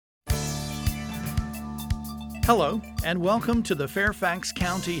Hello, and welcome to the Fairfax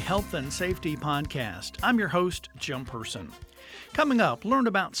County Health and Safety Podcast. I'm your host, Jim Person. Coming up, learn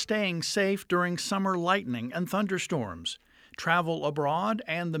about staying safe during summer lightning and thunderstorms, travel abroad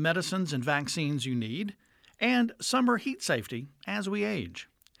and the medicines and vaccines you need, and summer heat safety as we age.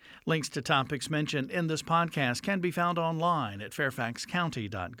 Links to topics mentioned in this podcast can be found online at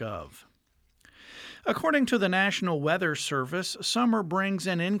fairfaxcounty.gov. According to the National Weather Service, summer brings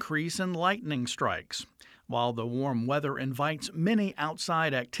an increase in lightning strikes. While the warm weather invites many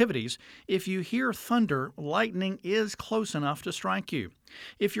outside activities, if you hear thunder, lightning is close enough to strike you.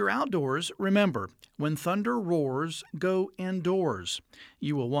 If you're outdoors, remember, when thunder roars, go indoors.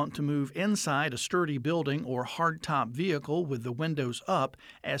 You will want to move inside a sturdy building or hardtop vehicle with the windows up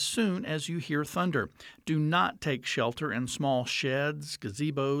as soon as you hear thunder. Do not take shelter in small sheds,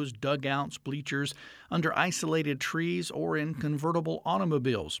 gazebos, dugouts, bleachers, under isolated trees, or in convertible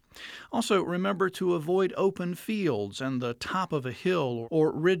automobiles. Also, remember to avoid open fields and the top of a hill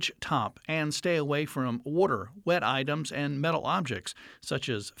or ridge top, and stay away from water, wet items, and metal objects, such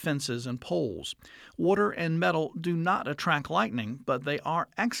as fences and poles. Water and metal do not attract lightning, but they are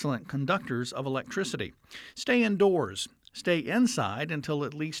excellent conductors of electricity. Stay indoors. Stay inside until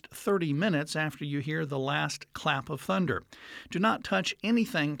at least 30 minutes after you hear the last clap of thunder. Do not touch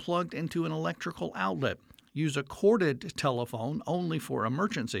anything plugged into an electrical outlet. Use a corded telephone only for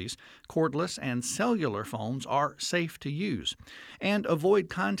emergencies. Cordless and cellular phones are safe to use. And avoid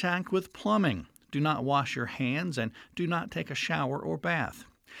contact with plumbing. Do not wash your hands and do not take a shower or bath.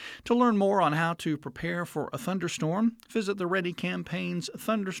 To learn more on how to prepare for a thunderstorm, visit the Ready Campaign's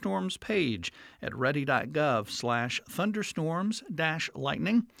Thunderstorms page at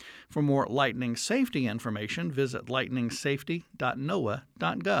ready.gov/thunderstorms-lightning. For more lightning safety information, visit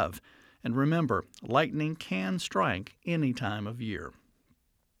lightningsafety.noaa.gov. And remember, lightning can strike any time of year.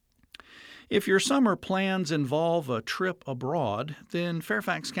 If your summer plans involve a trip abroad, then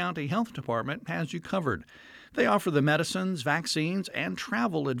Fairfax County Health Department has you covered. They offer the medicines, vaccines, and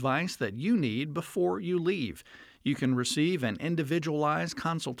travel advice that you need before you leave. You can receive an individualized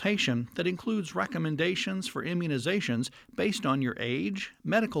consultation that includes recommendations for immunizations based on your age,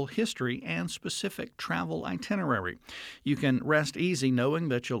 medical history, and specific travel itinerary. You can rest easy knowing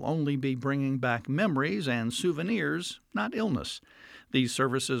that you'll only be bringing back memories and souvenirs, not illness. These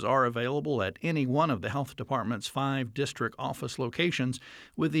services are available at any one of the health department's 5 district office locations,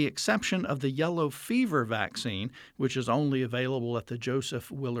 with the exception of the yellow fever vaccine, which is only available at the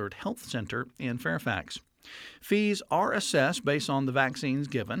Joseph Willard Health Center in Fairfax. Fees are assessed based on the vaccines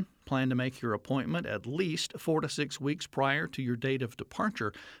given. Plan to make your appointment at least 4 to 6 weeks prior to your date of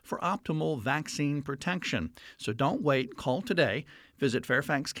departure for optimal vaccine protection. So don't wait. Call today. Visit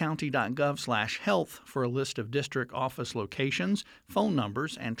fairfaxcounty.gov/health for a list of district office locations, phone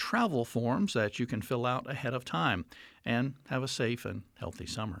numbers, and travel forms that you can fill out ahead of time. And have a safe and healthy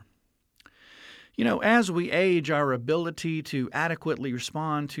summer. As we age, our ability to adequately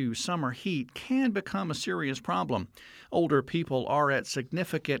respond to summer heat can become a serious problem. Older people are at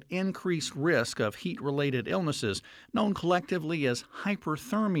significant increased risk of heat-related illnesses, known collectively as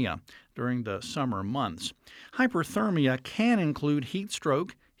hyperthermia, during the summer months. Hyperthermia can include heat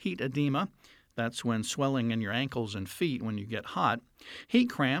stroke, heat edema, that's when swelling in your ankles and feet when you get hot, heat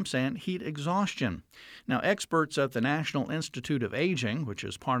cramps, and heat exhaustion. Now, experts at the National Institute of Aging, which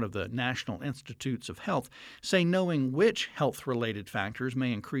is part of the National Institutes of Health, say knowing which health-related factors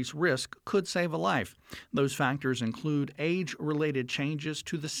may increase risk could save a life. Those factors include age-related changes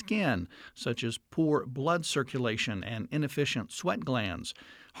to the skin, such as poor blood circulation and inefficient sweat glands,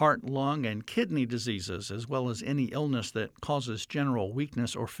 heart, lung, and kidney diseases, as well as any illness that causes general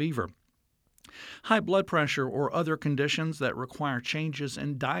weakness or fever. High blood pressure or other conditions that require changes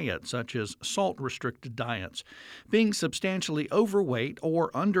in diet, such as salt-restricted diets, being substantially overweight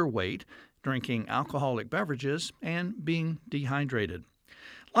or underweight, drinking alcoholic beverages, and being dehydrated.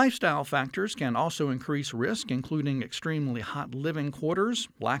 Lifestyle factors can also increase risk, including extremely hot living quarters,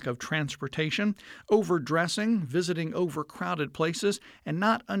 lack of transportation, overdressing, visiting overcrowded places, and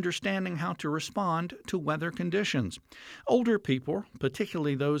not understanding how to respond to weather conditions. Older people,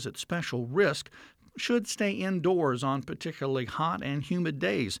 particularly those at special risk, should stay indoors on particularly hot and humid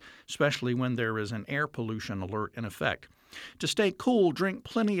days, especially when there is an air pollution alert in effect. To stay cool, drink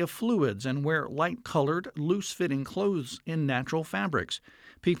plenty of fluids and wear light-colored, loose-fitting clothes in natural fabrics.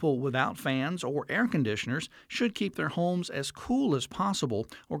 People without fans or air conditioners should keep their homes as cool as possible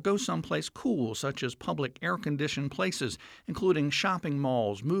or go someplace cool, such as public air-conditioned places, including shopping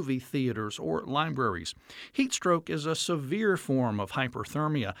malls, movie theaters, or libraries. Heat stroke is a severe form of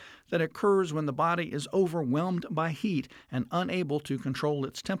hyperthermia that occurs when the body is overwhelmed by heat and unable to control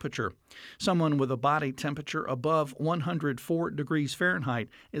its temperature. Someone with a body temperature above 104 degrees Fahrenheit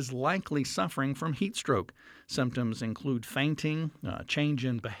is likely suffering from heat stroke. Symptoms include fainting, change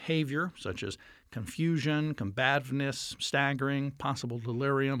in behavior, such as confusion, combativeness, staggering, possible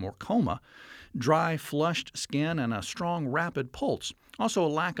delirium, or coma, dry, flushed skin, and a strong, rapid pulse. Also, a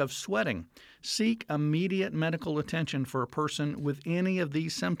lack of sweating. Seek immediate medical attention for a person with any of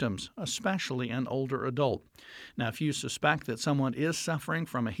these symptoms, especially an older adult. Now, if you suspect that someone is suffering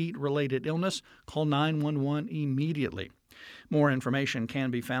from a heat-related illness, call 911 immediately. More information can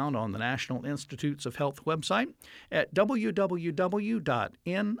be found on the National Institutes of Health website at www.nih.gov.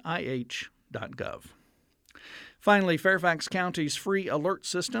 Finally, Fairfax County's free alert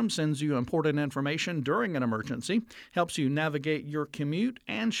system sends you important information during an emergency, helps you navigate your commute,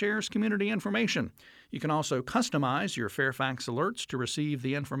 and shares community information. You can also customize your Fairfax alerts to receive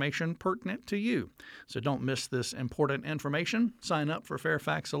the information pertinent to you. So don't miss this important information. Sign up for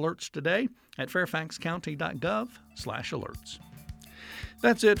Fairfax Alerts today at fairfaxcounty.gov/alerts.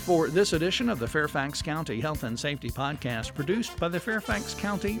 That's it for this edition of the Fairfax County Health and Safety Podcast, produced by the Fairfax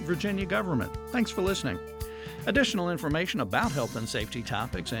County, Virginia government. Thanks for listening. Additional information about health and safety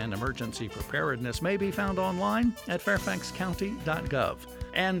topics and emergency preparedness may be found online at fairfaxcounty.gov.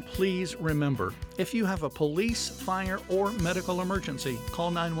 And please remember, if you have a police, fire, or medical emergency,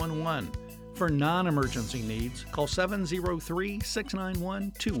 call 911. For non-emergency needs, call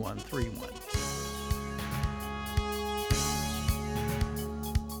 703-691-2131.